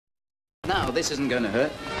Now, this isn't going to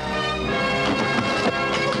hurt.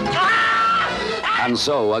 And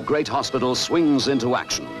so a great hospital swings into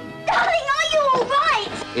action. Darling, are you all right?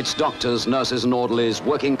 Its doctors, nurses and orderlies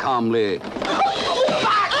working calmly,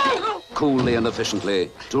 coolly and efficiently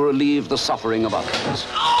to relieve the suffering of others.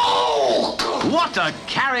 What a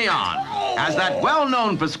carry-on! As that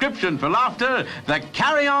well-known prescription for laughter, the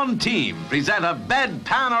Carry-On team present a bed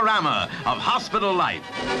panorama of hospital life.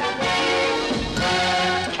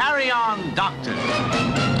 Carry-On Doctor.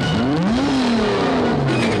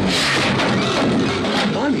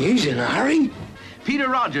 He's in a hurry. Peter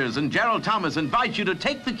Rogers and Gerald Thomas invite you to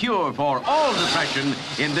take the cure for all depression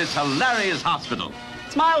in this hilarious hospital.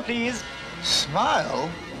 Smile, please. Smile?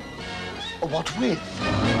 What with?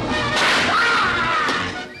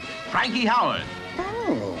 Frankie Howard.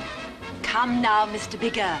 Oh. Come now, Mr.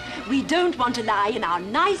 Bigger. We don't want to lie in our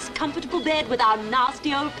nice, comfortable bed with our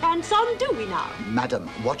nasty old pants on, do we now? Madam,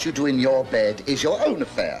 what you do in your bed is your own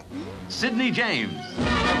affair. Sidney James.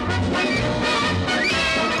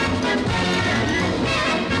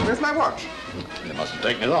 Where's my watch? You must have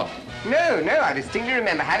taken it off. No, I distinctly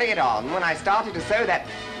remember having it on when I started to sew that...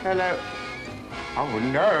 Hello. Oh,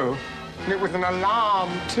 no. It was an alarm,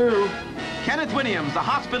 too. Kenneth Williams, the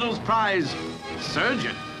hospital's prize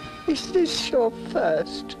surgeon. Is this your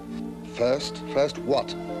first? First? First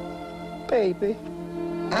what? Baby.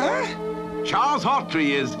 Huh? Charles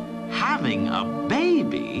Hawtrey is having a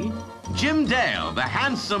baby. Jim Dale, the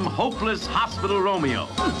handsome, hopeless hospital Romeo.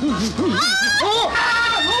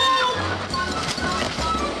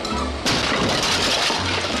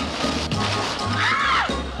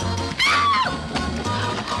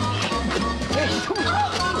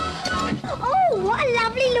 Oh, what a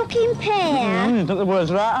lovely-looking pair. You took the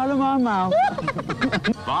words right out of my mouth.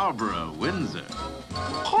 Barbara Windsor.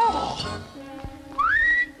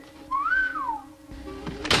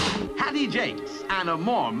 Hattie Jakes, and a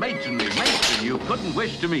more matronly matron you couldn't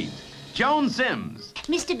wish to meet. Joan Sims.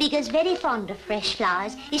 Mr. Bigger's very fond of fresh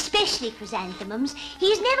flowers, especially chrysanthemums.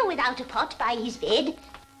 He's never without a pot by his bed.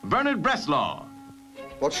 Bernard Breslaw.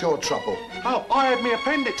 What's your trouble? Oh, I had my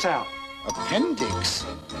appendix out. Appendix?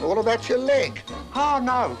 What about your leg? Oh,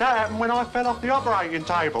 no, that happened when I fell off the operating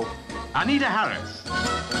table. Anita Harris.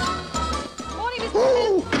 Morning,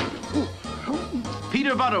 Mr.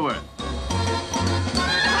 Peter Butterworth.